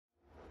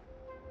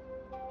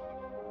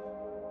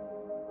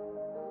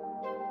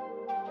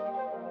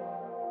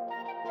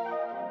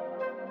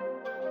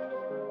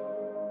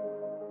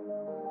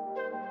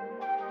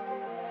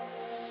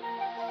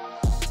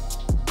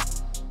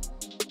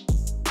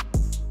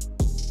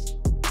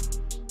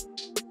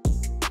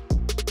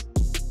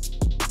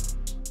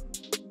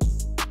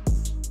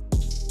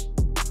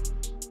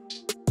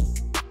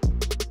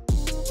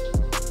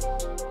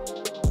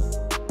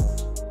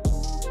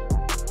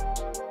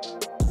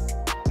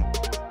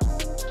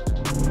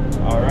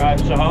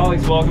Alright,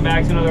 FishAholics, welcome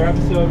back to another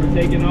episode. We're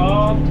taking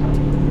off.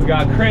 We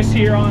got Chris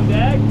here on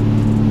deck,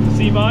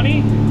 Sea Bunny,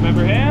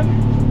 remember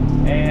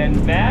him?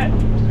 And Matt,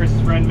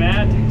 Chris's friend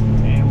Matt.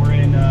 And we're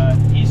in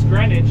East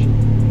Greenwich,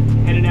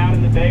 heading out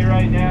in the bay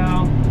right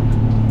now.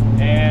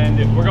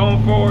 And we're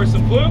going for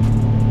some fluke.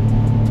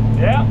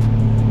 Yeah,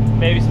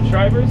 maybe some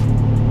stripers.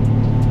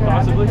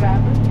 Possibly.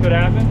 Could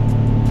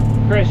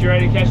happen. Chris, you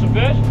ready to catch some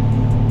fish?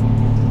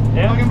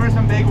 Yeah. Looking for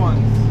some big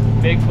ones.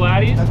 Big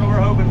flatties? That's what we're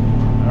hoping.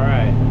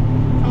 Alright.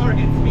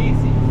 Target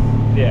species.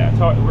 Yeah,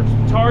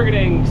 we're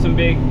targeting some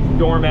big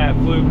doormat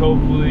fluke,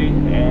 hopefully,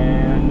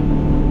 and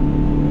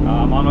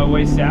I'm on my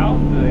way south,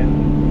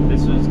 and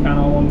this was kind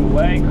of along the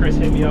way. Chris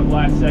hit me up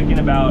last second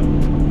about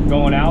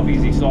going out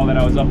because he saw that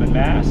I was up in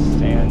Mass,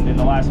 and in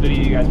the last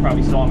video you guys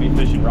probably saw me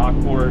fishing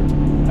Rockport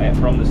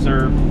from the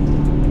surf,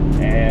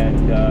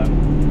 and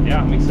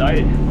yeah, I'm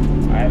excited.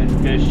 I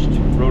haven't fished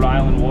Rhode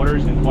Island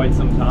waters in quite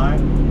some time,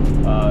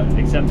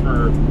 except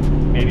for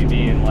maybe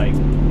being like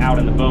out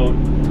in the boat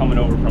coming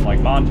over from like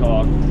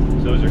Montauk.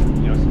 So those are,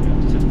 you know,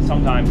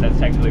 sometimes that's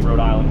technically Rhode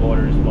Island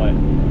waters, but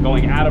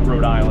going out of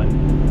Rhode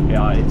Island,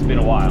 yeah, it's been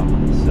a while.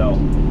 So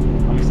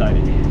I'm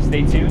excited.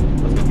 Stay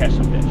tuned. Let's go catch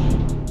some fish.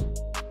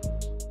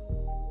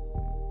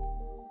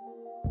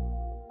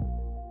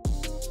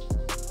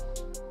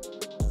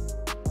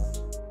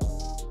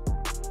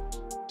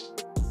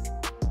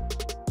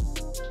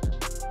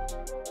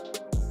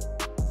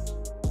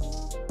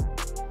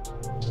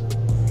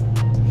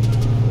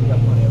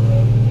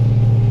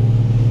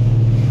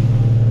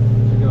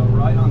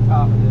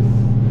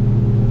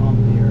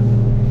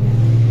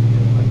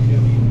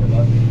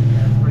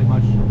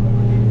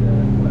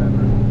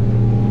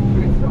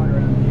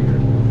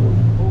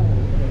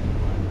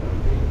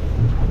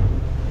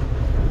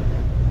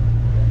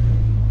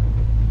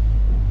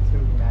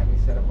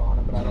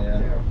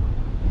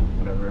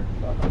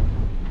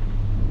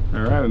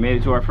 Alright, we made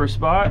it to our first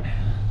spot.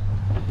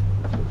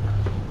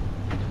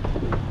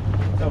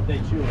 Let's hope they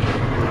chew it.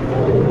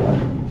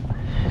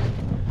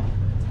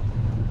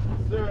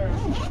 Sir.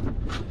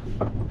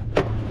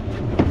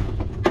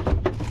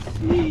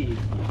 See.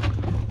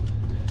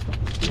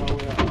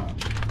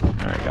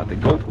 Alright, got the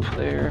gulp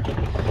there.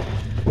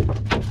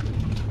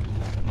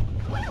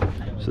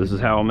 So this is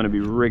how I'm going to be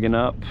rigging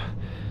up.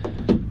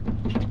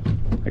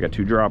 I got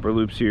two dropper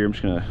loops here. I'm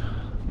just going to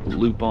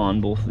loop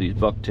on both of these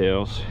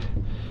bucktails.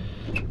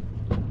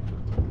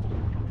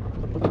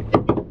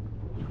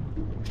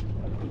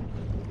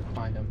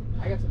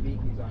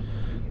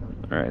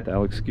 Alright, that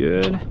looks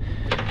good.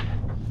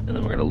 And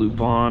then we're going to loop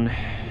on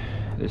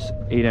this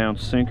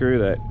 8-ounce sinker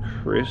that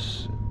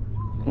Chris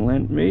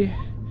lent me.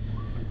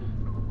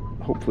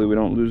 Hopefully we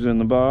don't lose it in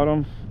the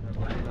bottom.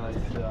 Nice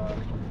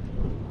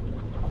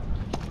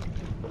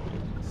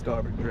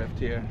starboard drift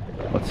here.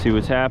 Let's see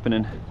what's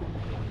happening.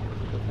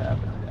 What's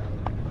happening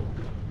down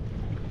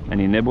there?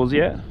 Any nibbles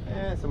yet?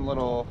 Yeah, some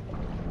little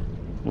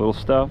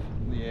stuff?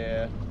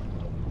 Yeah.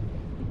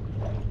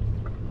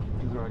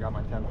 This is where I got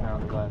my 10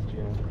 pounds last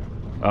year.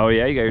 Oh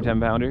yeah, you got your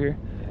 10-pounder here?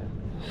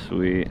 Yeah.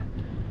 Sweet.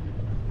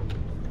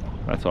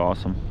 That's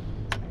awesome.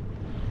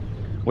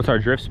 What's our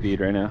drift speed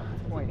right now?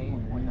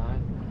 0.8,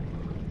 0.9.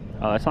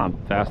 Oh, that's not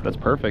fast. That's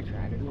perfect.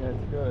 Yeah,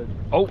 it's good.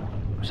 Oh,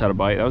 just had a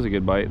bite. That was a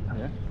good bite.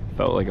 Yeah.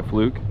 Felt like a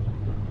fluke.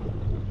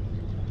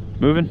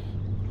 Moving?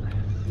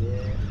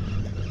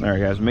 Yeah.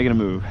 Alright guys, we're making a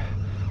move.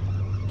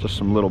 Just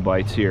some little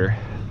bites here.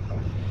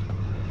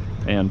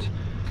 And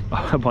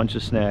a bunch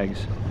of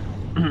snags.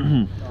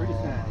 3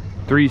 snags.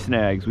 3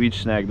 snags. We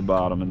each snagged the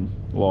bottom and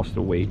lost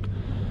the weight.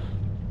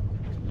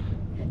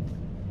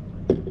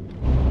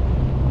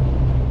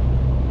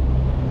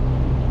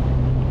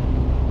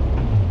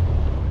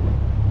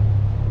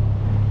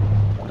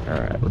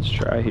 Alright, let's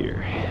try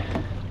here.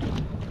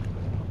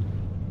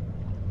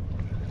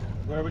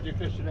 Where would you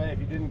fish today if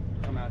you didn't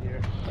come out here?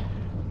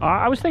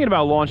 I was thinking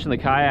about launching the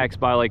kayaks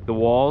by like the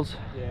walls.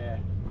 Yeah.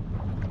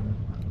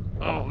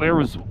 Oh, there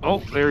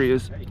he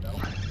is. There you go.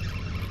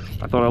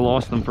 I thought I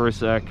lost them for a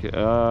sec,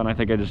 and I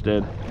think I just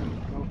did.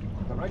 Oh,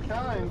 the right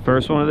time.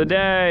 First one of the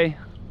day.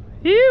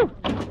 Phew!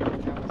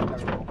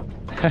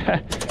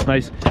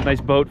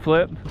 nice boat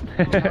flip.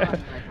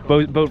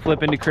 boat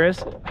flip into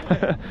Chris.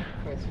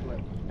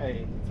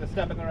 Hey, it's a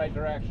step in the right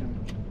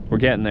direction. We're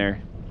getting there.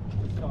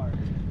 Start.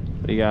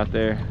 What do you got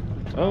there?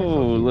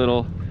 Oh,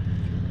 little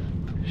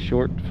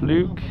short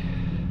fluke.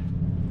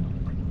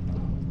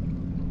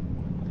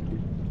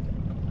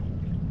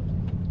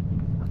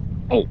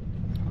 Oh,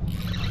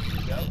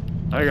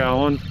 I got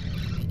one.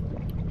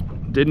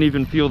 Didn't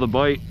even feel the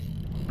bite.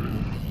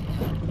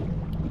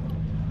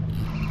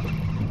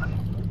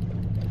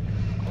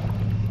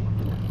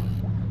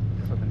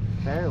 Something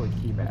fairly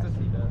sea bass. It's a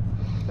sea bass.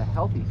 It's a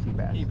healthy sea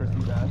bass. Keeper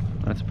sea bass.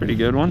 That's a pretty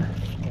good one.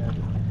 Yeah.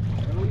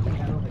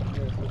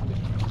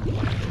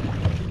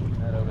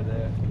 That over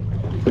there.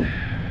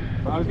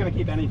 If I was gonna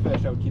keep any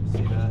fish, I would keep the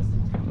sea bass.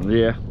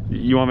 Yeah.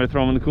 You want me to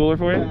throw them in the cooler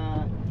for you?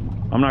 Yeah.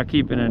 I'm not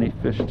keeping any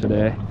fish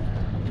today.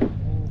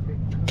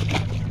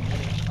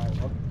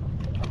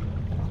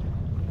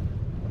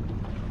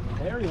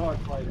 Very hard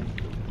fighting.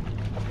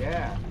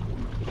 Yeah.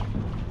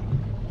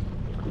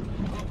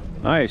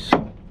 Nice.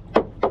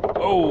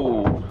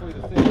 Oh.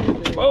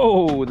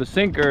 Oh, the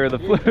sinker, the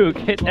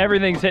fluke,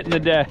 everything's hitting the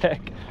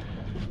deck.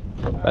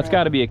 That's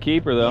got to be a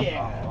keeper though.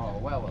 Yeah. Oh,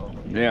 well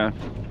over. Yeah.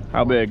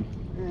 How big?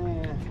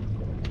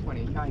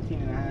 20,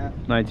 19 and a half.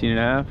 19 and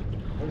a half?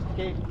 There's the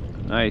cape.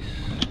 Nice.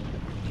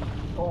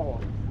 Oh.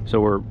 So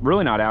we're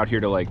really not out here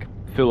to like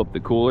fill up the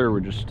cooler. We're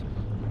just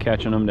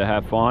catching them to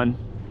have fun.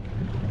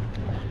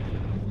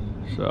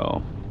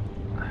 So.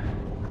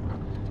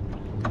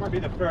 Might be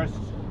the first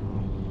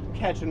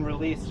catch and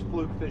release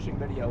fluke fishing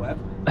video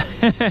ever.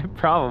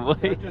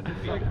 Probably. Just,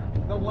 it's like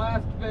the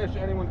last fish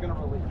anyone's gonna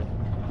release.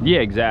 Yeah,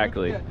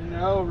 exactly.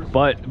 No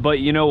respect. But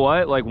you know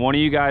what? Like one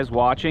of you guys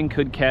watching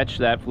could catch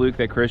that fluke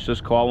that Chris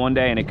just caught one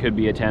day, and it could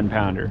be a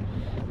 10-pounder.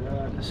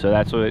 Yeah. So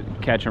that's what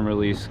catch and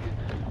release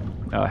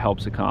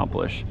helps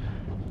accomplish.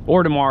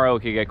 Or tomorrow it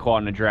could get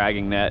caught in a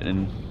dragging net,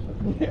 and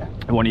Yeah.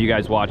 one of you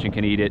guys watching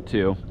can eat it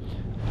too.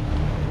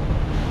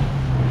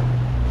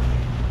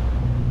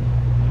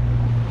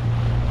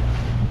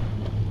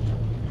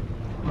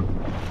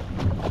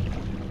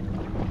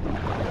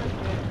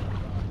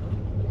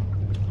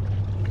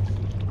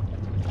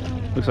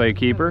 Looks like a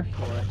keeper.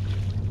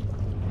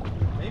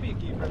 Maybe a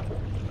keeper.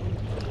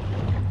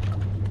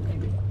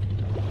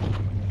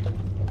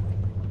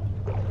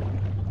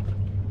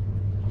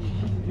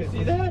 You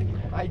see that?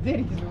 I did.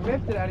 He just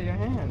ripped it out of your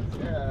hands.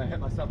 Yeah, I hit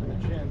myself in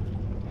the chin.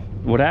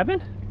 What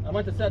happened? I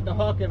went to set the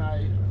hook and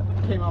I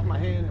came off my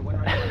hand and went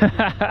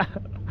right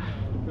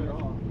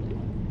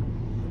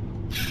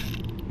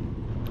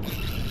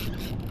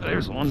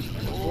There's one.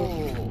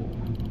 Oh.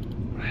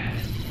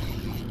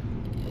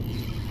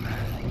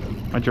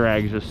 My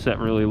drag just set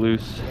really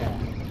loose. Yeah.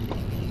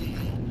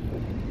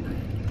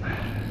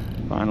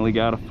 Finally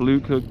got a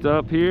fluke hooked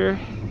up here.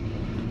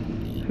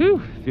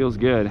 Whew, feels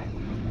good.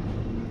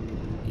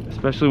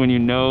 Especially when you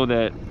know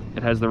that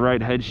it has the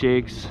right head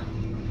shakes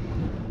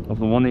of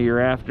the one that you're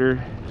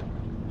after.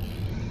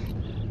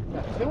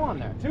 Got two on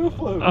there. Two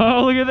flukes.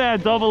 Oh, look at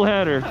that, double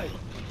header.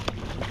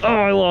 Oh,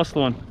 I lost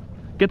one.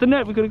 Get the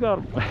net, we could have got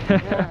him.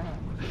 Yeah.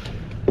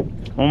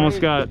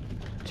 Almost got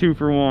 2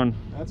 for 1.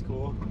 That's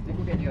cool. I think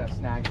we'll get you that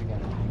snags again.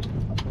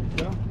 Think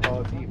so?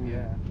 Oh, deep,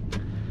 yeah.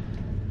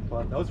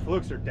 But those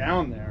flukes are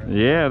down there.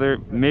 Yeah, they're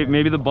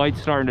maybe the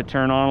bite's starting to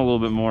turn on a little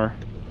bit more.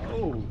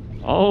 Oh.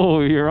 Oh,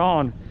 you're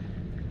on.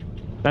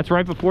 That's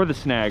right before the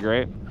snag,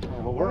 right? Oh,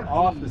 well, we're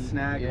off the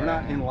snag. Yeah. We're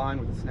not in line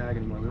with the snag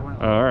anymore. We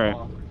went all right.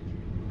 off.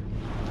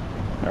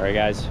 All right,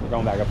 guys, we're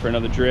going back up for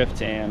another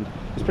drift, and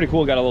it's pretty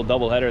cool. Got a little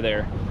double header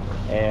there,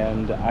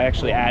 and I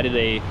actually added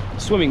a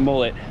swimming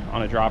mullet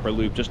on a dropper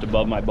loop just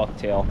above my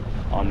bucktail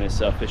on this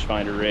fish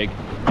finder rig,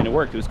 and it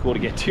worked. It was cool to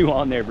get 2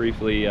 on there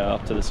briefly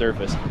up to the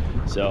surface.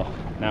 So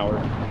now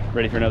we're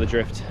ready for another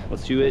drift.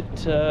 Let's do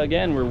it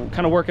again. We're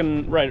kind of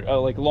working right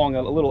like along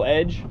a little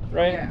edge,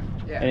 right? Yeah.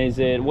 Yeah. And is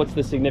it, what's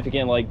the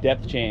significant like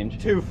depth change?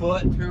 2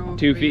 foot.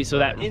 2 feet. So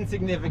that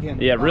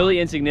insignificant. Yeah, really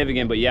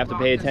insignificant, but you have to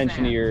pay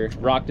attention to your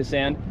rock to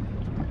sand.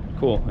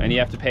 Cool. And you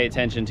have to pay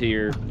attention to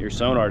your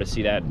sonar to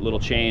see that little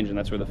change, and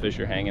that's where the fish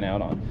are hanging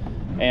out on.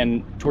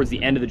 And towards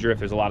the end of the drift,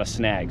 there's a lot of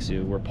snags.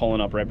 So we're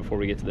pulling up right before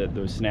we get to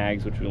those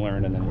snags, which we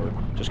learned, and then we're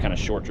just kind of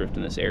short drift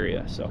in this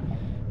area. So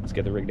let's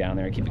get the rig down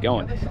there and keep it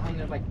going.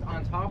 Like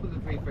on top of the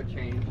 3-foot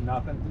change,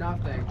 nothing.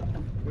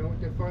 We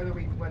went, the further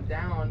we went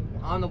down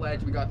on the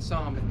ledge, we got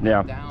some, and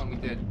yeah. down we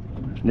did.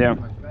 Yeah.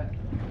 Much better.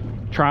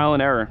 Trial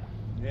and error.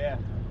 Yeah.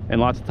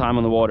 And lots of time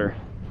on the water.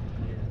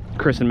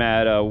 Chris and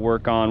Matt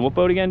work on, what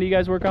boat again do you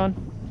guys work on?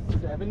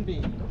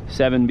 7B.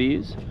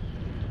 7Bs.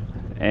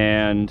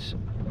 And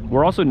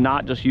we're also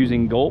not just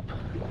using gulp.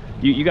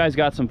 You guys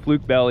got some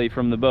fluke belly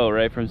from the boat,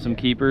 right? From some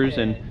keepers,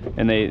 and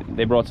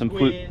they brought some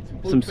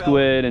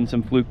squid and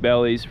some fluke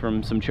bellies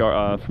from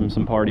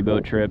some party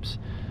boat trips.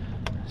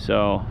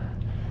 So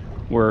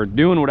we're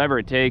doing whatever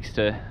it takes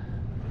to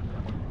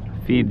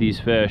feed these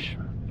fish.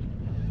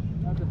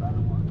 That's a better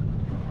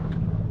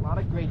one. A lot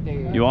of great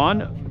days. You on?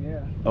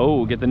 Yeah.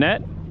 Oh, get the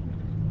net?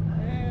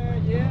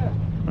 Yeah.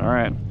 All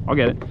right, I'll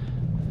get it.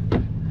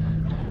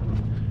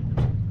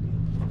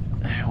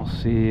 We'll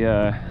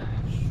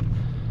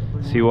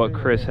see what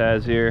Chris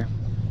has here.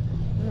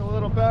 A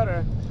little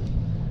better.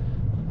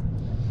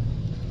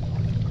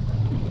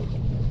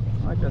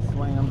 I just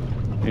swing him.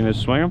 You gonna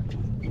swing him?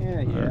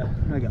 Yeah.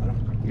 I got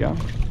him. You got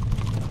him.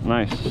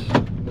 Nice.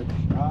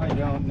 I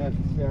don't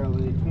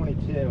necessarily.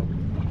 22.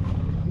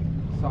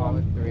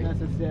 Solid 3.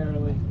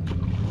 Necessarily.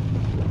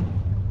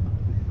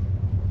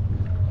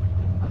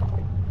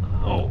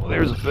 Oh,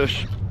 there's a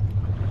fish.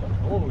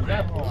 Oh,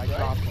 that fluke, I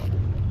dropped one.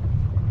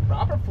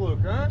 Proper fluke,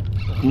 huh?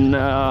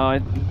 No,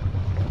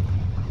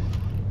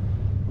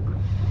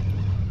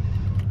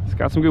 it's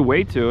got some good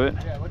weight to it.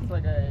 Yeah, it looks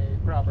like a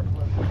proper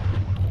fluke.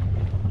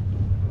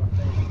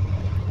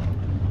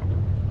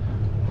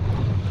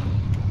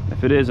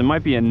 If it is, it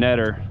might be a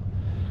netter,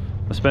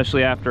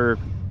 especially after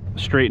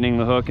straightening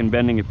the hook and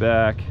bending it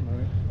back.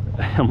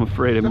 Right. I'm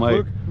afraid it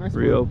might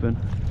reopen.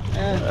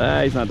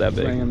 He's not that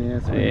big.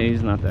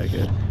 He's not that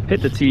good.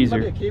 Hit the teaser.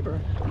 Might be a keeper.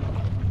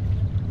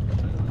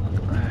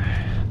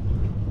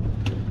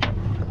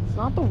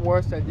 not the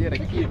worst idea to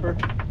keep her.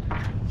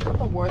 It's not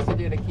the worst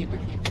idea to keep a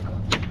keeper.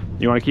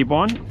 You want to keep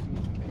one?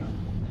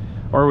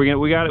 Or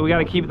we got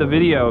to keep the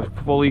video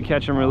fully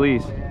catch and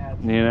release. Oh, yeah,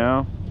 you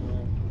know?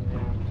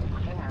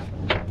 Yeah, it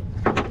happens.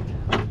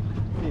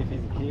 See if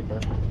he's a keeper.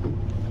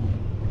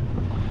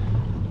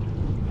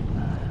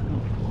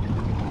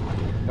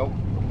 Nope.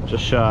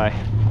 Just shy.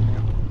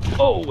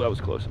 Oh, that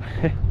was close.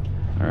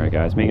 All right,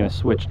 guys, making a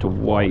switch to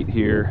white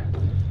here.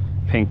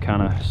 Pink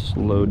kind of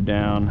slowed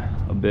down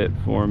a bit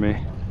for me.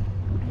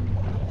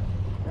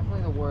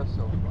 Definitely the worst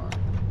so far.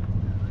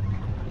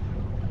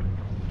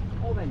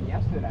 Oh, then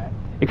yesterday.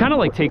 It kind of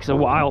like takes a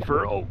while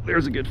for, oh,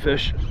 there's a good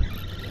fish.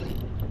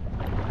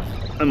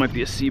 That might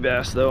be a sea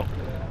bass though.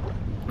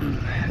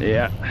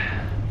 Yeah,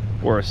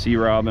 or a sea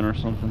robin or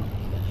something.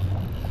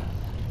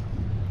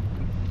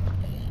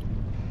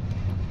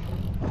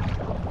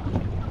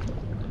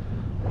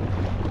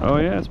 Oh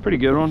yeah, it's a pretty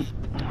good one.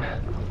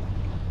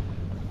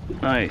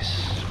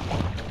 Nice.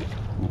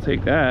 We'll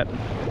take that.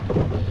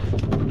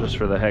 Just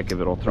for the heck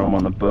of it, I'll throw him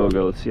on the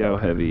boga. Let's see how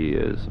heavy he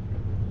is.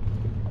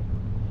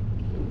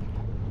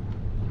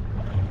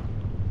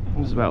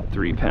 It's about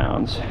 3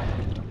 pounds.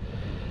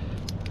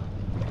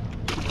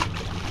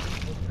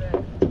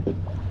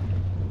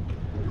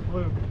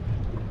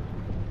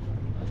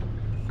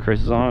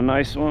 Chris is on a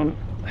nice one.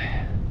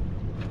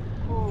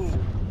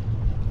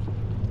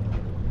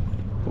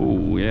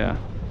 Oh yeah,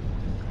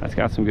 that's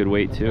got some good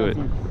weight to it.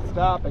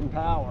 Stopping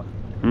power.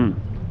 Hmm.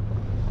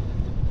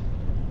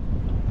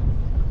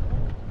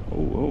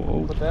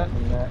 Oh. Put that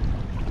in that.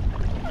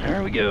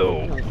 There we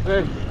go. Nice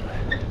fish.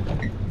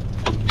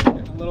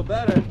 Getting a little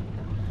better.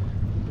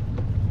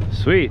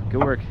 Sweet,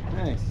 good work.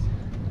 Nice.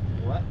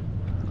 What?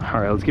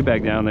 All right, let's get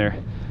back down there.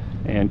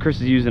 And Chris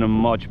is using a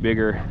much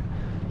bigger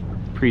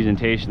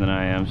presentation than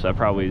I am, so that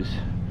probably is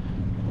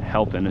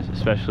helping,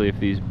 especially if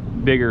these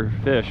bigger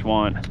fish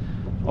want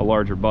a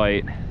larger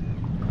bite.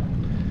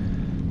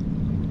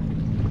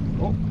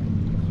 Oh,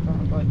 trying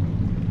to bite.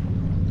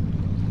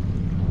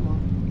 Come on.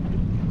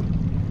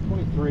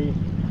 23.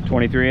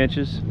 23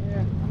 inches.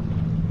 Yeah.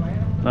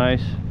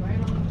 Nice.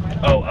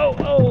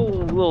 Oh,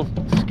 little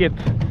skip.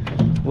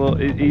 Well,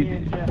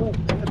 In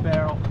the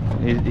barrel.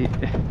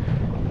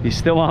 he's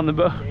still on the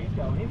boat. He's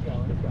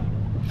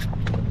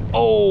going.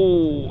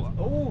 Oh,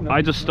 Oh, no.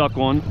 I just stuck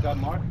one. Got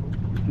marked.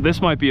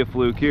 This might be a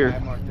fluke Yeah, I here.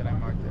 marked it.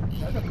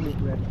 That's a fluke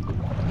red.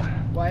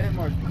 Well, I didn't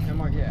mark,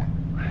 yeah.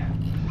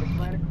 It's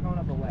planted going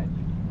up a ledge.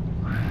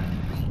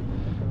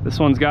 This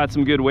one's got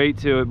some good weight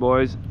to it,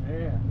 boys.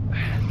 Yeah.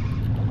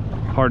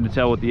 Hard to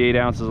tell with the 8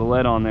 ounces of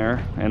lead on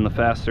there and the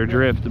faster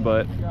drift,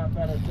 but Got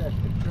better fish,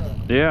 for sure.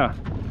 yeah.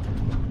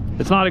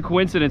 It's not a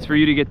coincidence for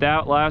you to get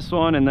that last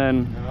one and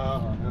then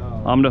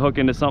No. I'm to hook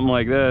into something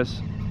like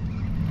this.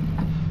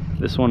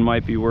 This one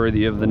might be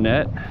worthy of the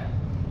net.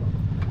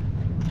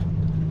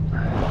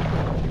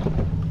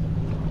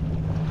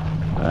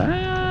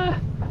 Ah.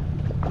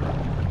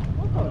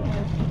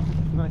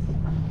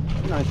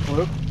 Nice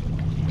fluke.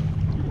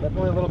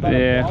 Definitely a little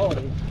better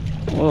quality.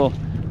 Well,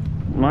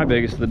 my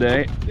biggest of the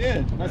day.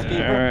 Yeah, nice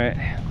keeper. All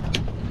right.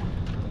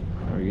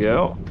 There we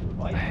go.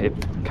 It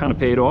kind of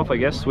paid off, I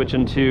guess,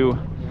 switching to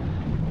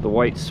the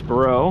white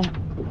Spro.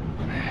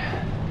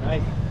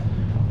 Nice.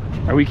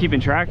 Are we keeping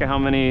track of how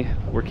many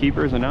were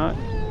keepers or not?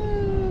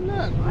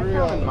 Not really.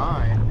 I counted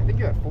mine. I think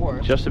you had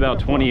 4. Just about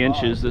 20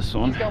 inches, this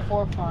one. He's got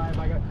 4 or 5.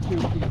 I got 2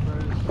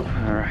 keepers.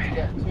 All right. You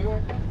got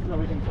 2? So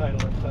we can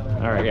title it.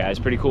 All right, guys,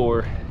 pretty cool.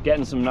 We're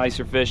getting some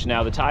nicer fish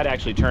now. The tide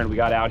actually turned. We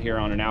got out here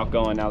on an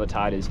outgoing. Now the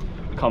tide is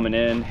coming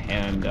in,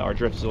 and our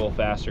drift is a little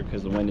faster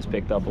because the wind has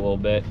picked up a little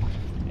bit.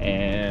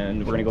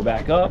 And we're gonna go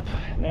back up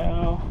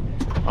now.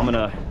 I'm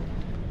gonna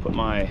put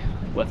my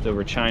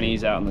leftover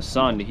Chinese out in the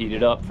sun to heat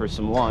it up for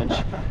some lunch.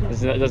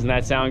 Doesn't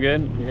that sound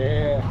good?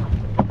 Yeah.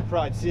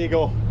 Fried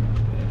seagull.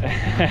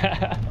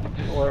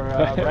 Or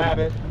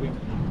rabbit.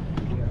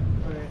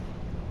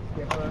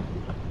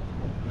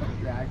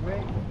 Drag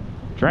rig?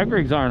 Drag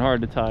rigs aren't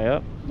hard to tie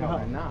up. No,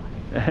 they're not.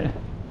 I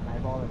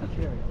have all the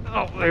material.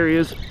 Oh, there he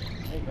is. There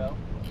you go.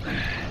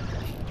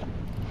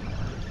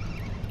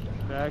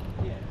 Back.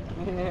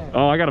 Yeah.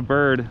 Oh, I got a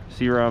bird,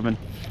 sea robin.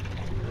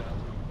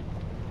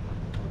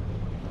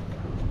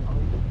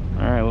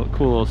 All right,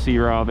 cool little sea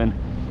robin.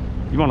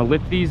 You want to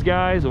lift these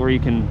guys, or you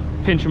can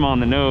pinch them on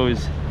the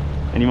nose,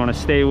 and you want to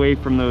stay away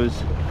from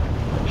those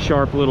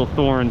sharp little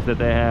thorns that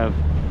they have.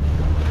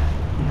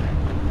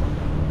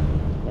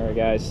 All right,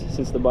 guys,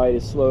 since the bite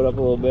has slowed up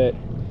a little bit,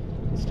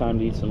 it's time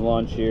to eat some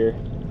lunch here.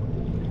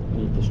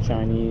 Eat this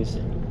Chinese.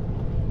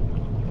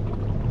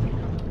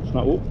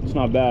 It's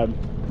not bad.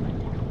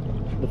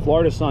 The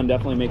Florida sun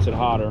definitely makes it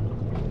hotter.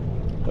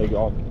 Like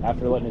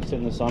after letting it sit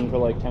in the sun for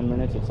like 10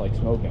 minutes, it's like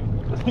smoking.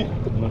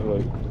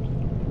 Literally.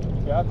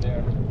 Got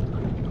there.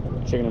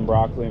 Chicken and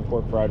broccoli and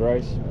pork fried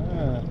rice.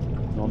 Yeah.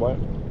 You want a bite?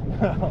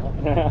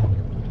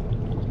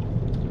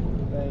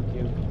 Thank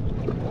you.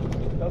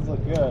 It does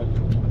look good.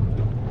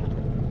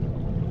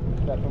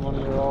 Is that from one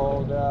of your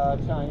old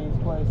Chinese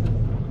places?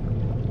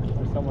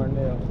 Or somewhere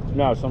new?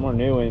 No, somewhere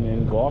new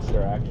in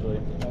Gloucester, actually.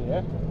 Oh,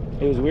 yeah?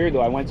 It was weird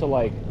though. I went to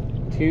like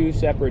 2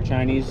 separate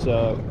Chinese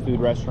food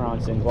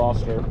restaurants in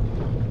Gloucester.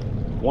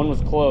 One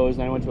was closed,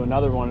 and I went to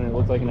another one and it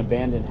looked like an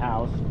abandoned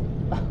house.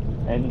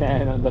 And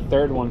then the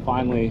third one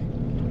finally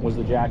was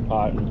the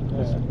jackpot, and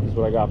this is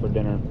what I got for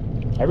dinner.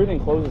 Everything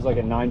closes like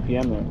at 9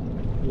 p.m. there.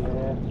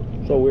 Yeah.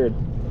 So weird.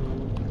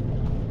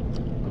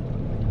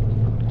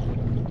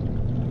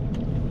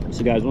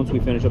 So guys, once we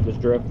finish up this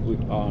drift,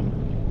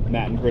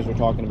 Matt and Chris were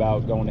talking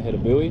about going to hit a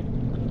buoy,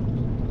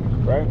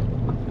 right?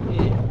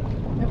 Yeah.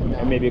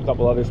 And maybe a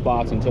couple other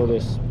spots until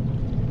this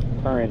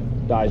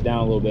current dies down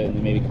a little bit, and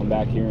then maybe come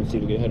back here and see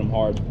if we can hit them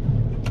hard.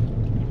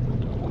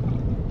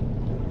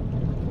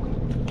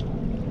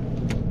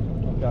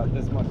 I've got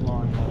this much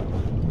line.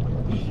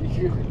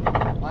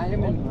 I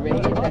am in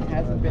grade that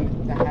hasn't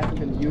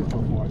been used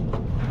before.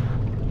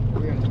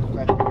 We're in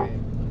fresh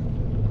grade.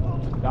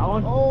 Got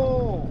one?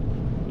 Oh!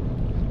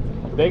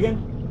 Big one?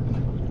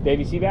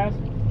 Baby sea bass?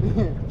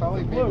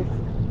 Probably big.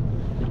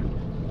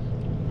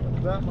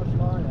 That much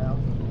line out.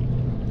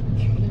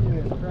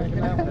 It's cranking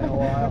out for a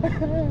while. For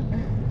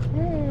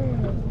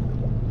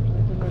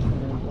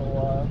a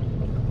while.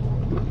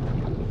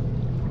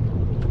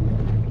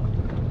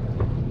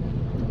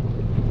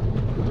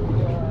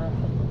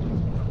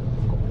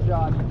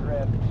 John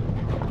drift.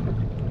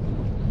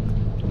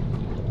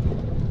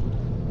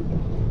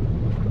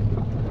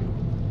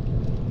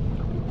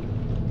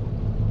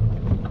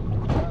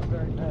 Not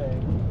very big.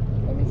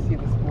 Let me see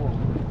the spool.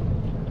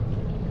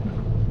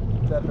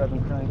 Except I've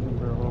been cranking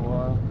for a little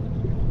while.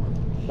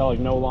 Got like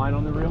no line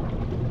on the reel?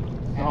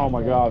 Oh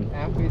my god.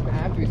 After he's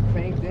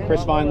cranked in.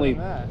 Chris finally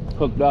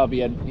hooked up. He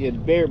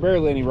had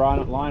barely any line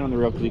on the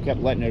reel because he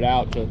kept letting it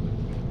out to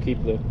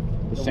keep the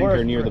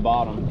sinker near the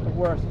bottom. The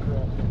worst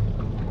grip.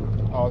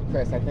 Oh,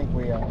 Chris, I think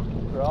we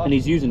and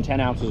he's using 10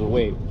 ounces of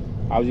weight.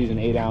 I was using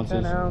 8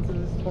 ounces. 10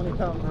 ounces, 20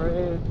 pound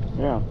braid.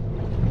 Yeah.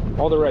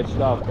 All the right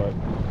stuff, but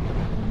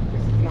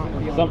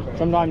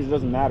sometimes it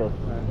doesn't matter.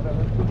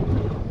 Whatever.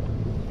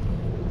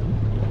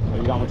 Oh,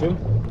 you got one too?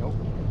 Nope.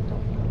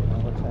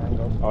 We're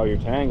tangled. Oh, you're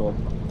tangled.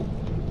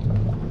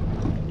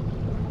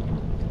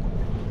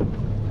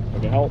 I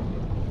can help.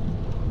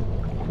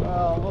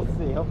 Well, we'll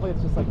see. Hopefully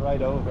it's just like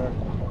right over.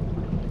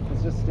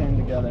 Let's just stand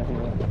together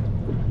here.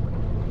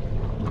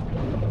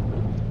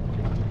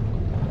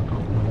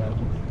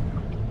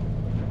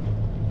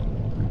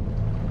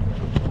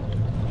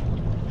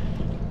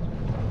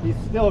 He's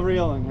still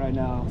reeling right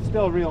now.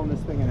 Still reeling this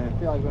thing in. I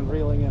feel like I've been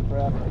reeling in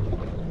forever.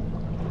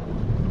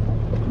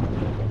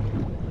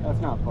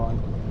 That's not fun.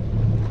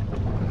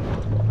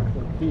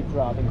 Keep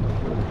dropping.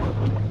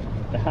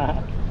 He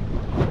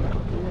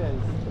is.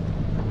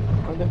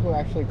 I wonder who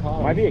actually caught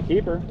him. Might be a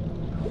keeper.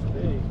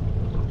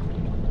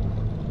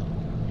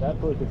 That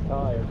fluke is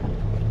tired.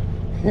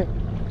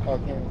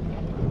 Okay.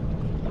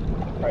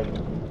 Right.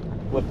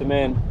 Lift him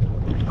in.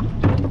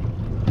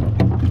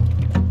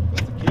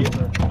 That's a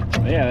keeper.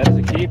 Yeah, that is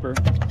a keeper.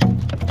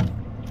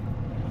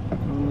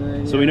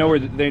 So we know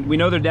we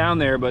know they're down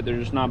there, but they're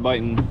just not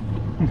biting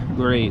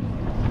great.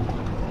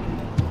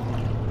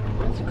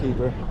 That's a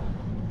keeper.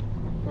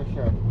 For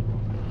sure.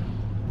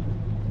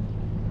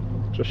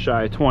 Just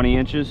shy of 20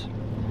 inches.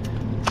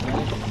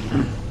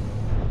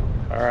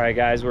 All right,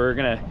 guys, we're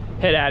gonna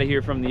head out of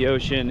here from the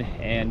ocean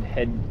and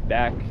head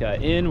back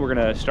in. We're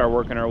gonna start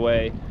working our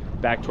way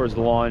back towards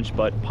the launch,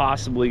 but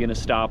possibly gonna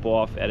stop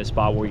off at a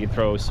spot where we can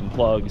throw some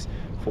plugs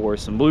for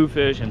some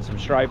bluefish and some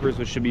stripers,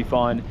 which should be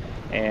fun.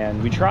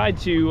 And we tried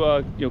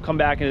to come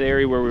back into the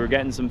area where we were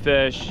getting some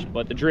fish,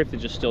 but the drift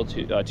is just still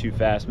too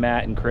fast.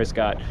 Matt and Chris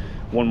got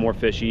one more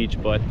fish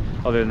each, but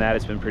other than that,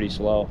 it's been pretty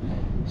slow.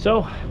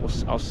 So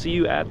I'll see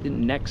you at the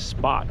next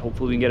spot.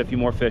 Hopefully we can get a few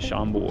more fish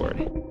on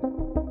board.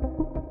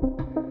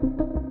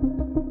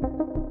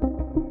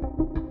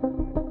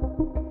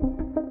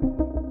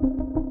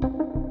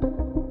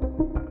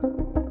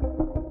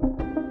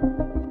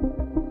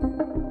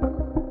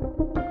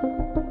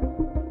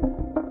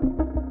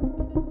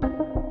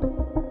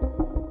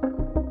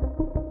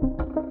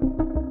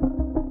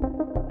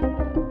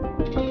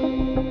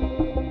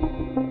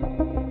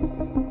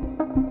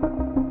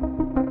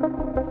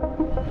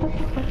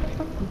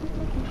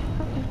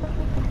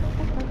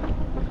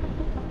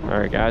 All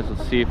right, guys,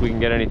 let's see if we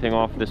can get anything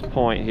off this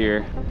point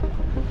here.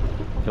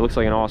 It looks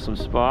like an awesome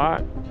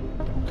spot.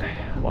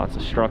 Lots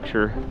of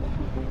structure.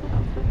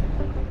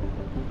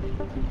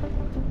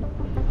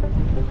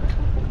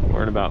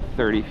 We're in about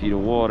 30 feet of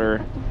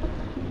water.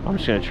 I'm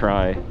just gonna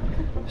try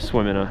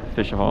swimming a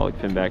FishAholic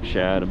finback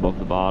shad above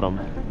the bottom,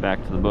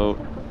 back to the boat.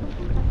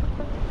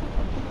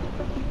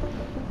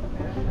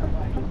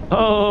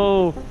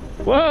 Oh,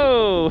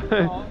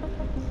 whoa!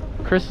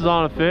 Chris is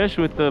on a fish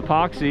with the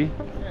epoxy.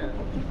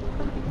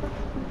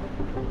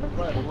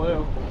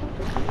 Blue.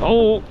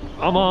 Oh,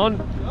 I'm on.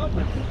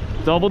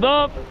 Doubled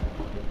up.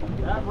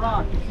 That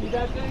rock, you see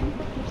that thing?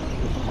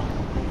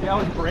 See how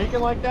it's breaking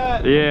like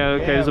that? Yeah,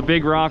 okay, there's a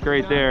big rock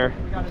right there.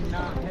 We gotta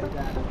not hit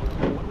that.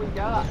 What do we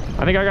got?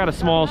 I think I got a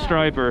small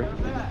striper.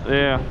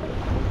 Yeah.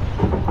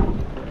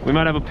 We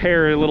might have a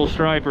pair of little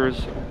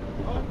stripers.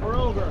 Oh, we're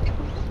over.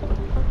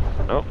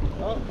 Oh.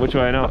 Oh, Which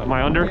way? I know. Am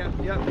I under?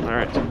 Yeah. All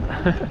right.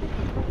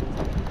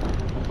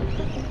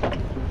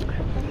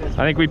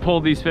 I think we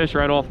pulled these fish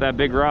right off that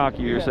big rock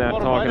you were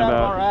talking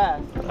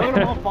about. Look at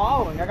them all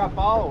following. I got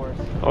followers.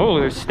 Oh,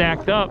 they're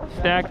stacked up.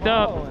 Stacked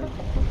up.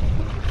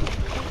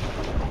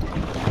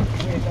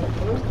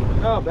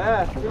 Oh,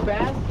 bass. 2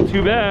 bass?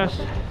 2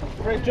 bass.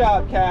 Great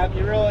job, Cap.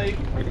 You really...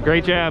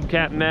 Great job,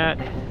 Captain Matt.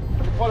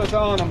 Put us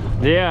on them.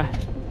 Yeah.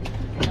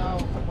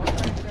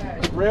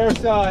 Rare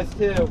size,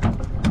 too.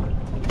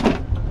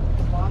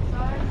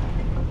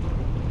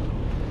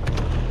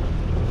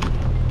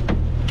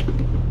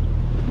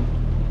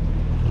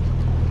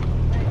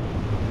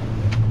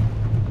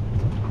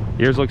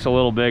 Yours looks a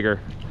little bigger.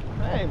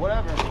 Hey,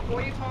 whatever.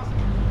 What are you tossing?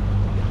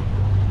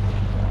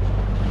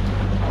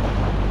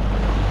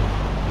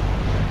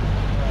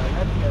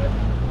 That's good.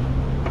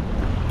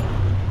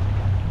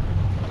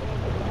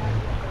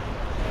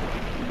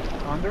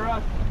 Under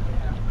us?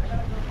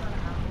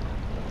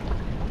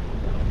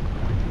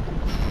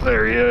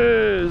 There he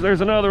is.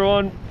 There's another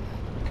one.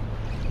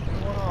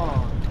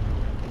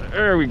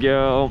 There we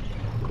go.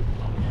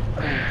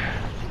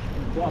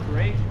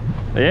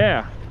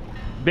 Yeah.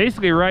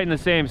 Basically right in the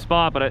same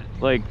spot, but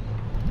like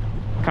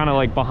kind of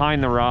like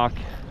behind the rock.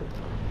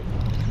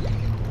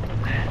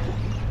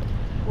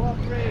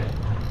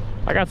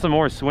 I got some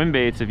more swim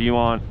baits if you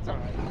want.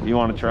 If you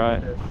want to try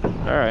it.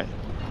 All right.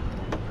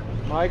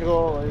 My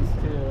goal is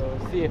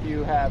to see if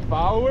you have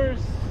followers.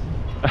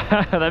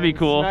 That'd be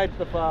cool. Snipe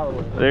the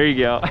followers. There you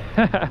go.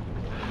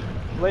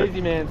 Lazy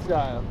man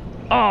style.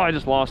 Oh, I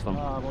just lost them.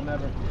 We'll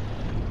never.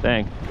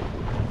 Dang.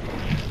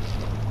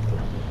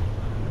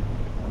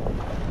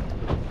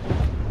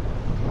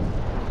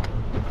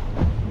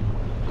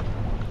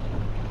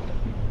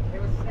 They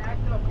were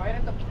stacked up right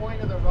at the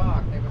point of the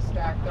rock. They were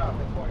stacked up.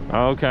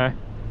 Oh, okay.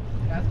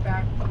 That's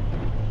back.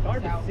 It's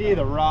hard to see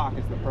the rock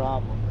is the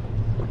problem.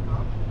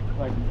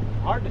 Like,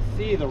 hard to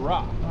see the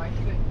rock.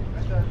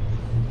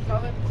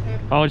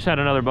 Oh, I just had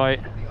another bite.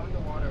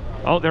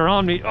 Oh, they're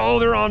on me. Oh,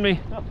 they're on me.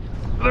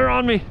 They're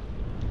on me.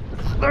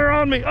 They're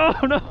on me. Oh,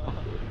 no.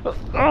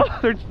 Oh,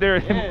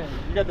 they're Man,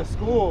 you got the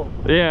school.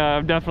 Yeah,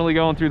 I'm definitely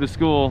going through the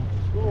school.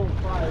 School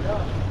fired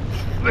up.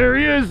 There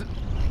he is.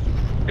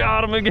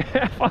 Got him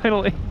again,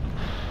 finally.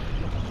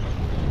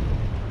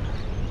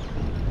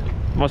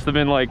 Must have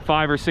been like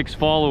 5 or 6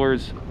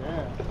 followers.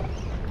 Yeah.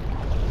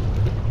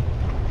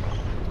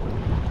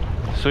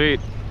 Sweet.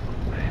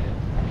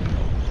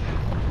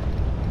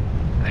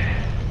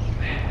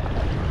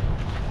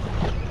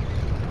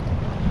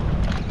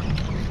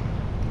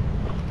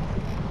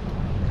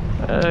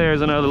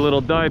 There's another little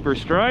diaper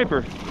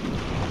striper.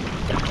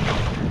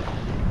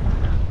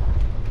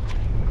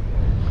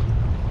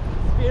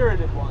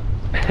 Spirited one.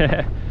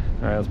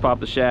 All right, let's pop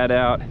the shad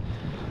out.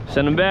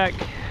 Send them back.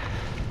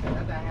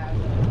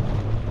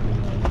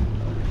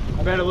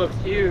 I bet it looks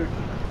huge.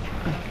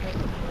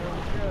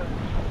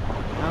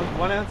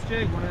 1 ounce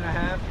jig,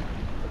 1.5.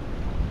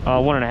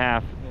 1.5.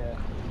 Yeah.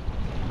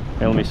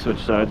 Hey, let me switch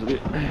sides with you.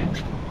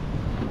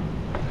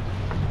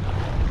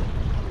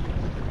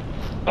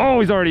 Oh,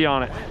 he's already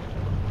on it.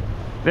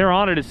 They're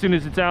on it as soon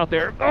as it's out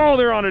there. Oh,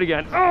 they're on it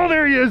again. Oh,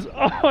 there he is.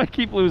 Oh, I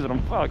keep losing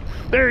him. Fuck.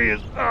 There he is.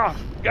 Oh,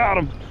 got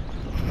him.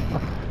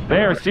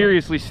 They are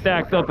seriously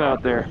stacked up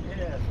out there.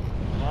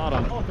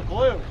 Oh, it's a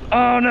blue.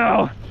 Oh,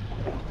 no.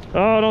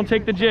 Oh, don't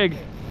take the jig.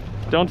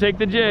 Don't take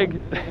the jig.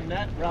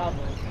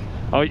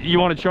 Oh, you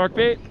want a shark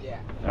bait? Yeah.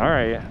 All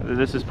right. Yeah.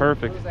 This is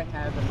perfect. I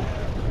have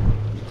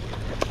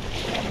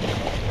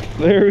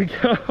in There we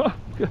go.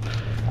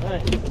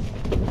 there.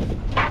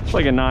 It's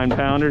like a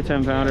 9-pounder,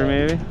 10-pounder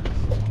maybe.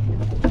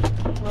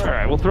 All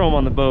right, we'll throw him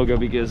on the BOGO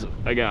because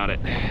I got it.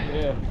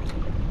 Yeah.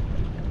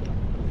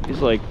 He's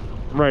like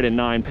right at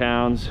 9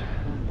 pounds,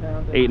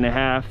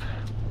 8.5.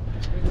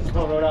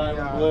 Oh, Rhode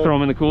Island blue. Throw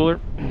him in the cooler.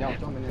 Yeah,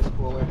 throw him in this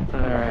cooler. All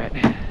right.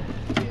 Yeah.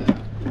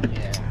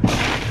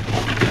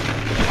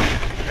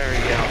 There we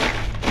go.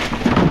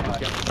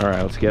 All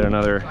right, let's get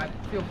another I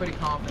feel pretty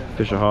confident.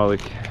 FishAholic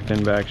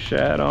finback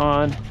shad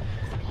on.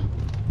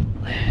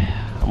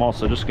 I'm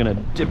also just gonna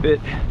dip it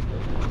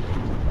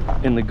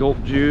in the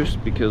gulp juice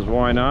because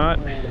why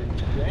not?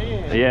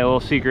 Damn. Yeah, a little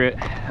secret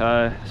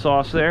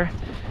sauce there.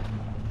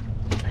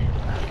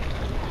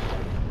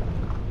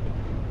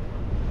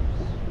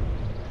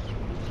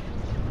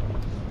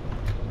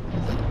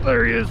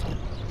 There he is.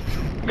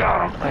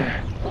 Got him.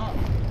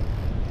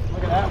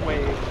 Look at that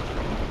wave.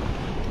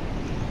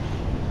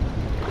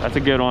 That's a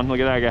good one. Look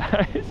at that,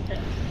 guys.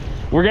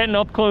 We're getting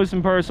up close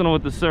and personal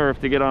with the surf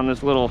to get on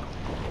this little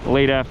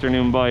late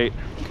afternoon bite.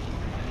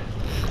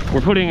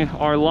 We're putting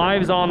our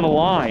lives on the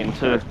line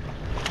to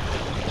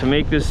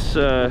make this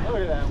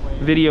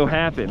video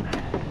happen.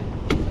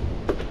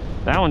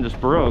 That one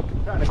just broke.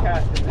 I'm trying to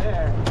cast in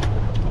there.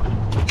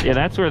 Yeah,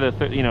 that's where the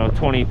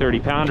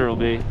 20-30 pounder will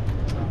be.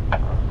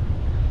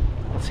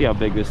 Let's see how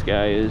big this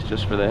guy is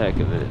just for the heck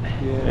of it.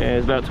 Yeah,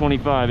 it's about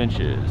 25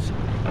 inches.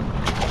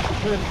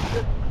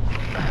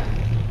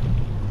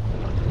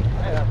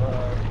 I have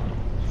a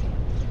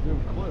new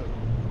clue.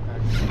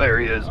 There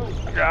he is.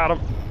 Got him.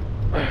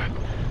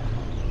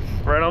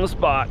 right on the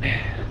spot.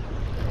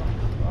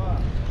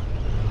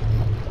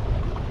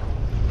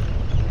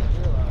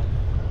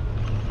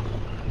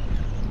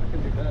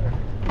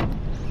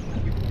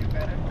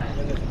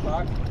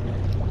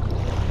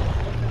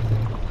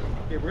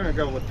 Okay, we're gonna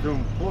go with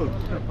Zoom Fluke.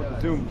 We're gonna put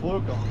the Zoom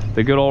Fluke on.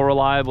 The good old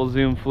reliable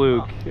Zoom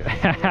Fluke.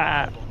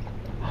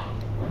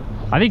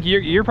 I think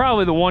you're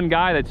probably the one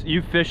guy that's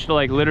you've fished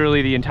like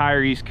literally the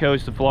entire east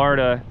coast of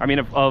Florida. I mean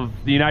of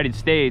the United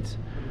States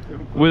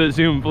with a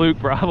Zoom Fluke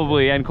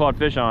probably, and caught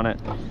fish on it.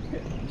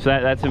 So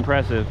that's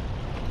impressive.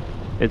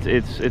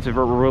 It's a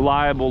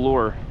reliable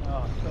lure.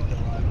 Oh, so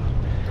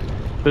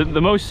reliable.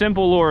 The most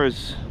simple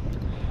lures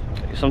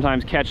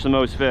sometimes catch the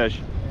most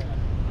fish.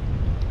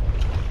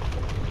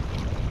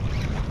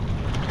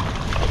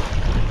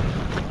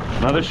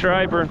 Another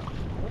striper.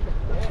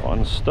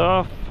 Fun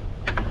stuff.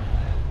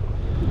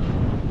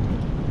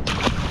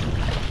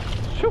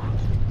 Whew.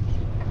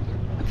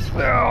 Oh,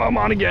 I'm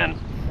on again.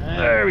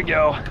 There we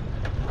go.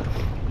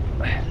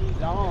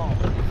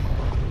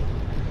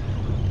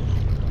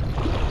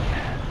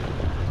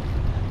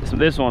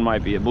 This one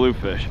might be a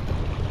bluefish.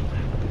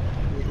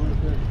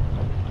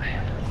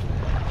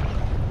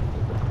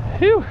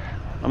 Phew.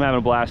 I'm having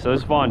a blast though.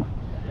 This is fun.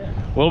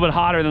 A little bit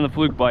hotter than the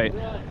fluke bite.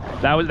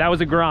 That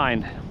was a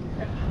grind.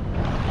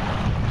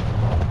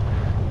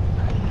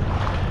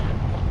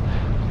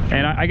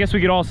 And I guess we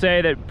could all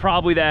say that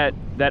probably that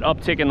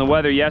uptick in the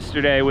weather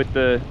yesterday with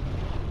the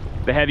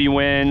heavy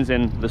winds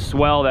and the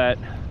swell that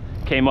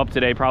came up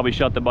today probably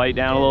shut the bite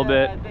down a little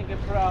bit. I think it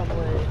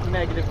probably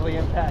negatively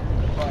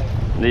impacted the bite.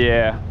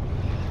 Yeah.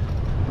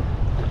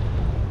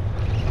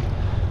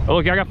 Oh,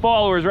 look, I got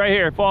followers right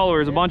here.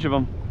 Followers, a bunch of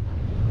them.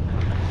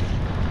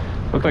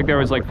 Looked like there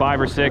was like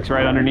 5 or 6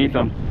 right underneath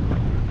them.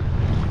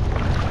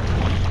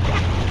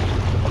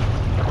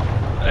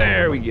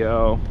 There we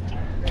go.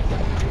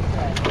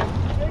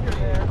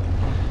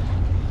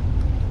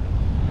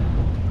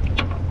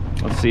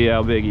 Let's see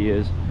how big he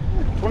is.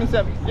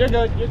 27. You're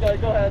good. You're good.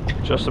 Go ahead.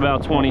 Just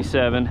about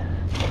 27.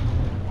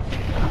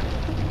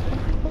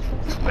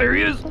 There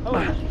he is.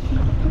 Oh.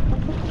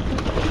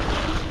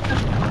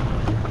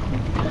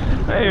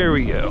 There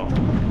we go.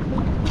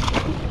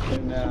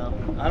 No,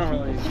 I don't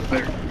really.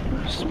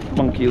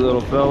 Spunky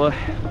little fella.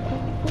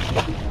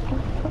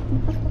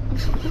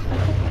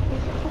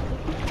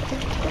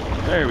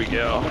 There we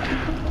go.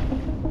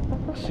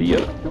 See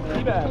ya.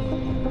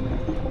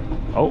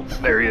 Oh,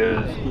 there he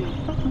is.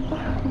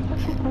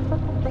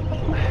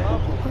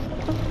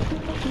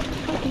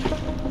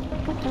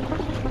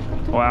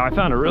 Wow, I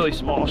found a really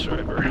small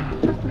striper.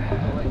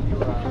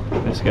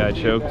 This guy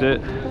choked it.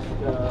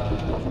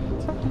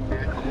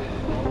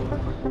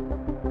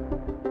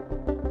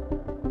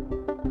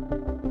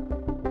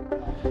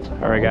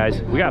 All right,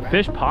 guys, we got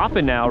fish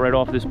popping now right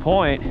off this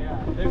point.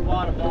 Yeah, big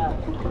lot of bass.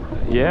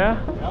 Yeah?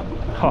 Yep.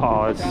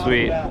 Oh, that's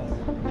sweet.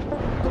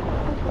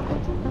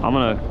 I'm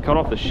gonna cut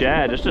off the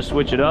shad just to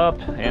switch it up,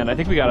 and I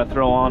think we gotta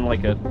throw on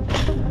like a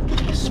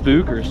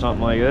spook or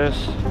something like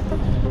this.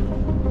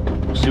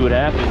 We'll see what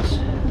happens.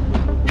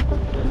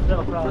 They're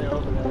still probably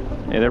over there.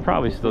 Yeah, they're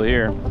probably still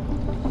here.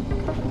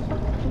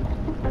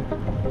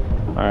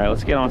 All right,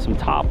 let's get on some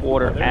top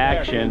water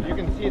action. You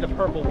can see the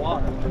purple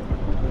water.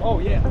 Oh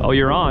yeah. Oh,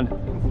 you're on.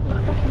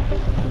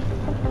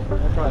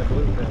 That's probably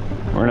bluefish.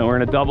 We're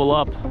gonna double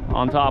up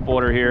on top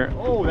water here.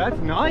 Oh, that's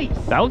nice.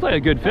 That looks like a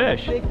good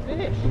fish. Big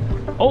fish.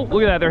 Oh,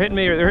 look at that! They're hitting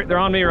me. They're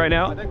on me right I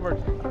now. think we're.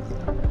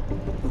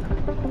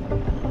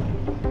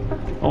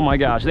 Oh my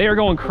gosh, they are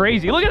going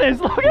crazy. Look at this!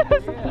 Look at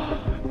this! Yeah.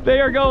 They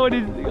are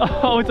going.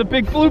 Oh, it's a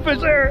big bluefish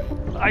there.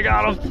 I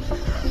got him.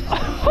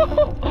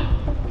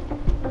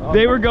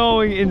 They were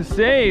going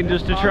insane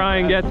just to try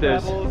and get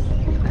this.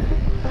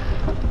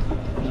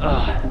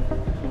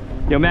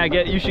 Yo,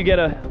 Matt, you should get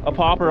a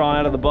popper on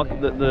out of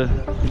the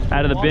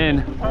out of the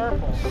bin.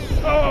 Purple.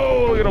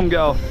 Oh, look at them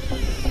go.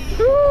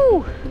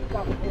 Woo!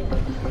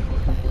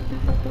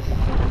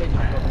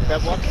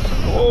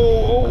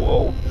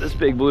 Oh, this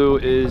big blue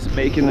is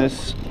making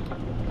this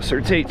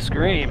certate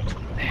scream.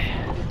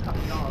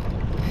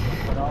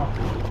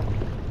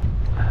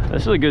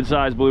 This is a good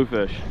sized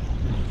bluefish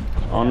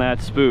on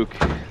that spook.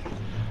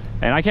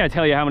 And I can't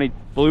tell you how many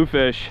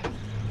bluefish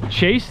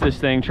chase this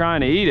thing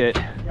trying to eat it.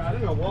 Yeah, I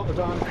didn't know what was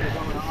going on there.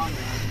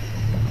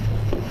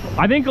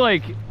 I think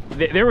like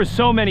there was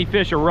so many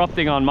fish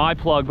erupting on my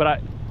plug,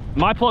 but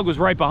my plug was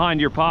right behind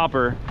your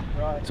popper.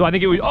 Right. So I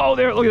think it was, oh,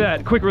 there, look at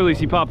that, quick release,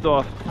 he popped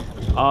off.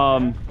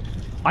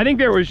 I think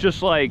there was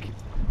just like,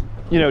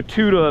 you know,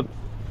 2 to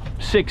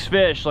 6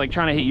 fish like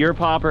trying to hit your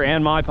popper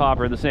and my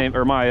popper at the same,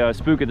 or my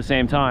spook at the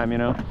same time, you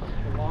know.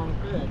 A long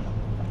fish.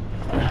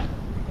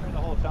 The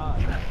whole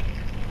time.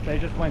 They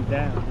just went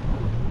down.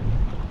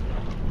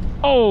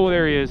 Oh,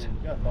 there he is. You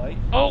got a bite?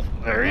 Oh,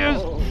 there he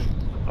is.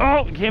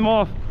 Oh, he came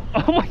off.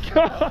 Oh my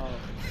God.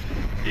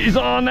 He's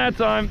on that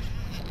time.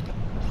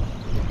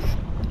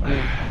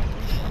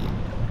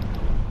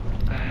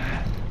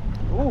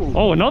 Ooh.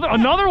 Oh,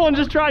 another one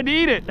just tried to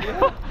eat it.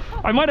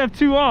 I might have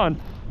 2 on.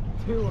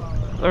 2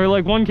 on. Or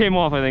like 1 came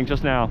off, I think,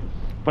 just now.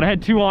 But I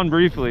had 2 on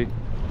briefly.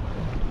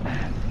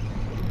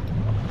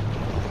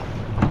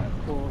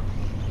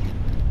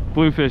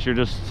 bluefish are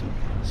just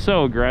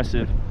so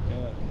aggressive.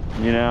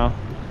 You know,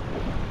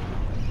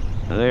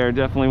 they are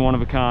definitely one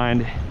of a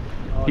kind.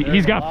 Oh,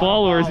 He's got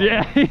followers.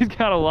 Yeah, he's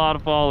got a lot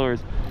of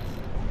followers.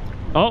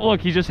 Oh,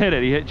 look, he just hit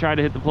it. He tried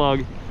to hit the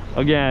plug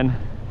again.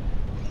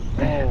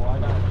 Oh, I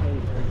got a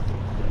case.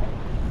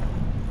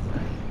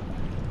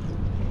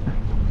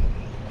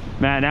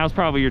 Matt, now's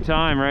probably your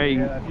time, right?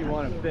 Yeah, if you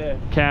want to fish.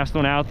 Cast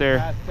one out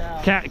there.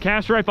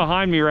 Cast right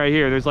behind me right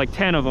here. There's like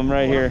 10 of them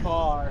right here.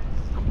 Far.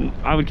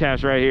 I would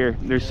cast right here.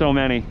 There's so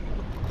many.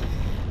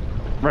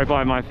 Right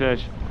by my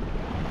fish.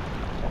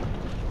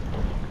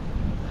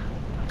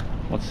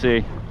 Let's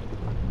see.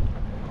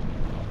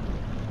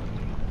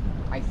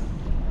 Nice.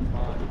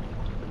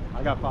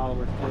 I got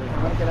followers too.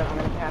 I'm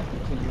gonna cast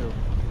it to you.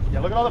 Yeah,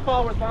 look at all the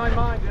followers behind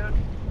mine, dude.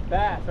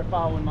 Bass are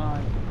following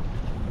mine.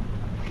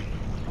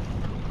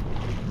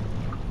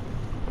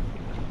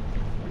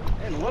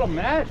 Hey, a little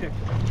magic.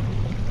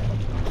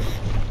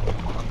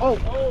 Oh,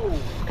 oh.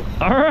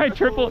 All right,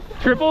 tripled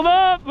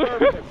up.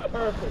 Perfect,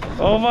 perfect.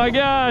 Oh my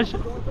gosh.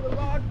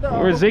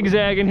 We're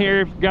zigzagging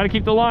here. Got to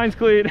keep the lines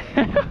clean.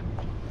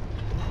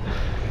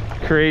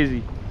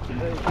 Crazy.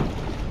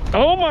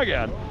 Oh my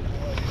God.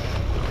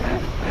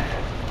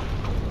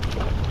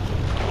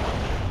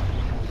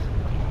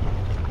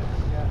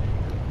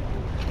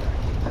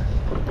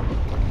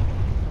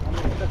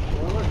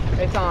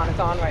 It's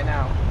on right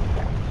now.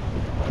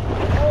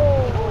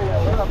 Oh,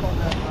 yeah, we're up on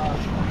that.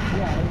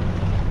 Yeah.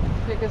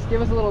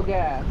 Give us a little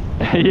gas.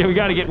 Yeah, we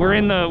got to get. We're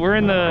in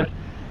the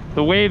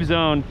wave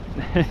zone.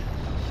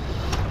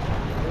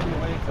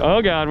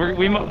 Oh God,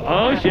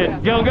 oh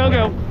shit! Go!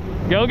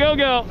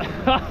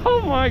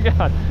 Oh my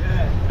God,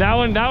 that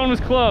one was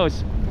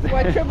close. That's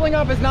why tripling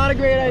up is not a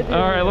great idea.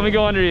 All right, let me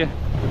go under you.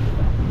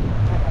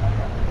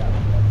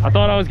 I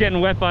thought I was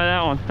getting wet by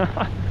that one.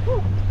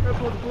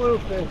 Tripled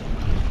bluefish.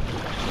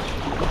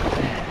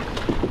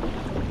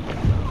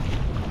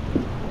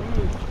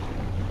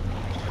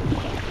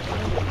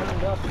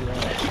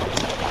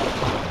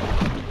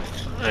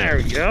 There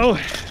we go.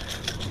 I'm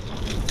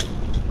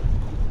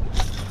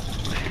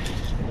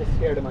just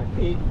scared of my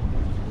feet.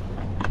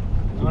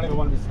 I don't even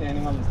want to be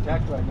standing on this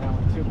deck right now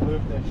with 2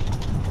 bluefish.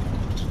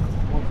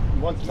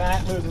 Once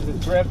Matt loses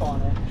his grip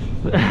on it,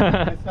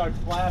 it starts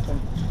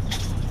flapping.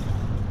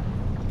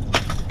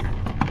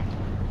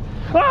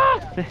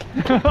 Ah!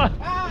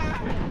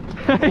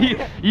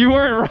 you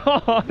weren't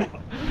wrong.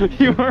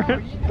 You weren't. Oh,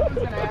 you knew it was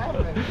going to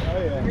happen. Oh,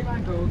 yeah. Bring my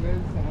goggles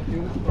and I'll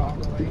do this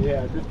properly.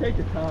 Yeah, just take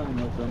your time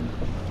with them.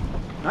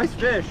 Nice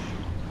fish.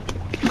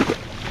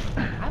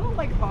 I don't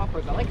like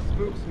poppers. I like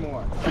spooks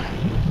more.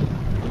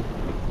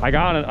 I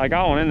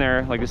got one in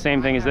there, like the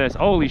same thing as this.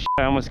 Holy shit,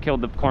 I almost killed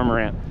the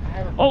cormorant.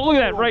 Oh, look at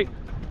that, right.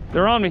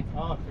 They're on me.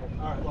 Oh, okay.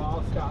 All right, well,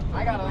 I'll stop.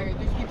 I got it.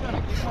 Just keep doing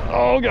it.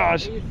 Oh,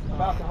 gosh. He's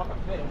about to hump a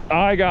fish.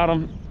 I got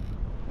him.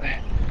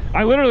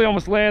 I literally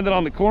almost landed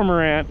on the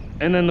cormorant,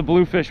 and then the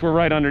bluefish were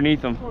right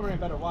underneath him. Cormorant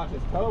better watch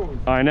his toes.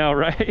 I know,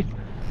 right?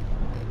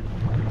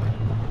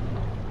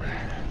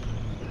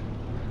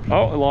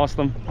 Oh, I lost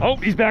them. Oh,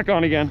 he's back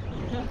on again.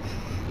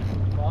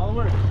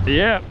 Followers.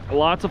 Yeah,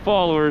 lots of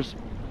followers.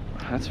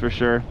 That's for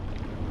sure.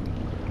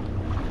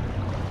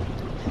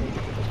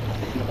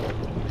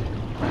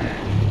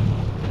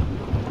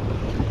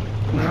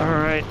 All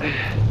right.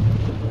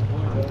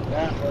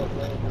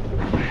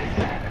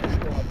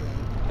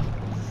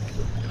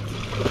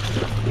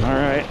 All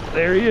right,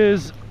 there he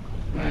is.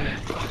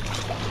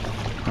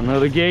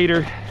 Another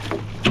gator.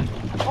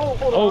 Oh,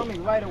 hold on me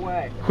right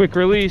away. Quick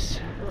release.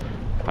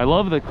 I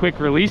love the quick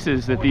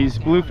releases that these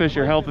bluefish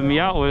are helping me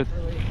out with.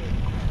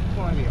 It's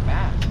going to be a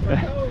bass.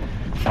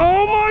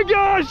 Oh my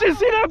gosh, you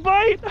see that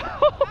bite?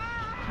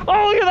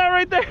 Oh, look at that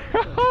right there.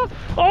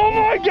 Oh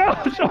my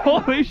gosh,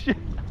 holy shit.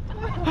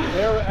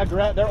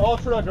 They're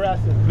ultra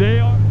aggressive. They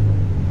are.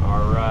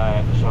 All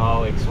right,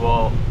 FishAholics.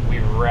 Well, we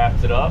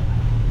wrapped it up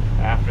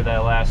after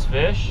that last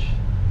fish.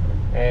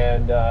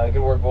 And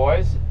good work,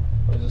 boys.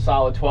 It was a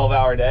solid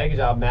 12-hour day. Good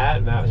job,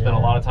 Matt. Matt spent a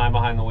lot of time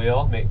behind the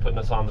wheel, putting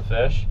us on the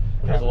fish.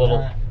 It was a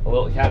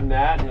little Captain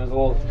Matt, and it was a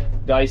little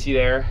dicey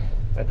there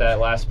at that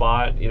last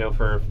spot, you know,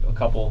 for a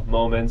couple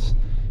moments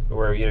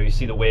where, you know, you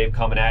see the wave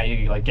coming at you,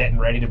 you're like getting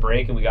ready to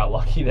break, and we got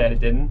lucky that it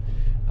didn't.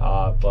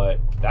 But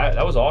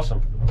that was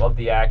awesome. Loved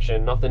the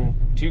action. Nothing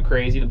too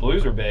crazy. The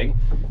blues were big.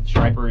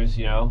 Stripers,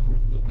 you know,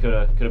 could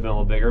have been a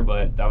little bigger,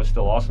 but that was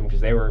still awesome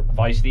because they were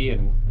feisty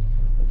and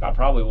got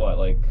probably what,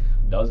 like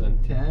a dozen?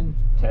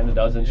 10 a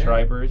dozen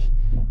stripers.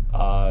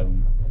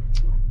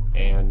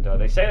 And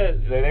they say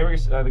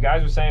that the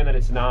guys were saying that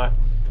it's not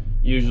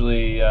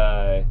usually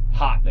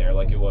hot there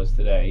like it was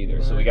today either.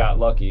 Right. So we got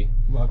lucky.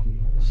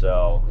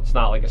 So it's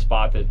not like a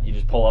spot that you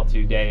just pull up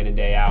to day in and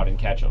day out and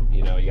catch them.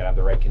 You know, you gotta have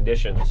the right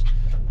conditions.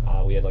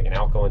 We had like an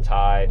outgoing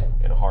tide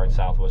and a hard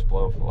southwest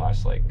blow for the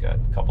last like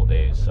couple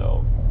days.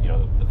 So, you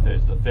know,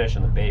 the fish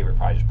and the bait were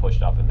probably just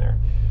pushed up in there.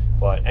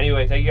 But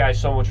anyway, thank you guys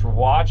so much for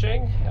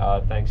watching.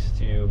 Thanks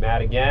to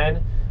Matt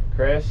again.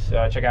 Chris,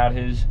 check out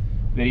his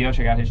video,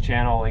 check out his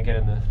channel, link it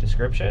in the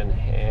description.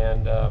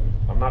 And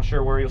I'm not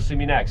sure where you'll see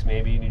me next.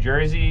 Maybe New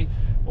Jersey,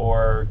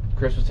 or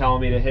Chris was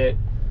telling me to hit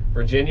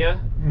Virginia.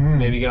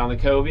 Maybe get on the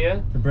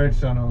cobia. The bridge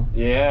tunnel.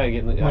 Yeah,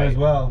 Might as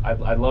well.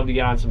 I'd love to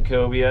get on some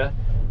cobia.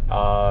 You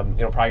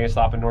know, probably gonna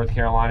stop in North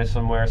Carolina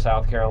somewhere,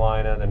 South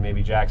Carolina, then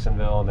maybe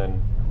Jacksonville, and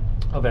then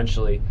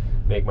eventually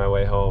make my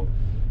way home.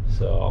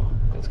 So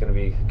it's gonna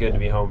be good to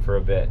be home for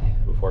a bit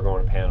before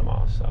going to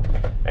Panama. So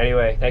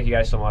anyway, thank you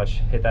guys so much.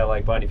 Hit that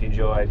like button if you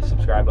enjoyed,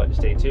 subscribe button to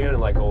stay tuned, and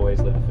like always,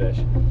 live the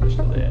fish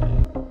to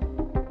live.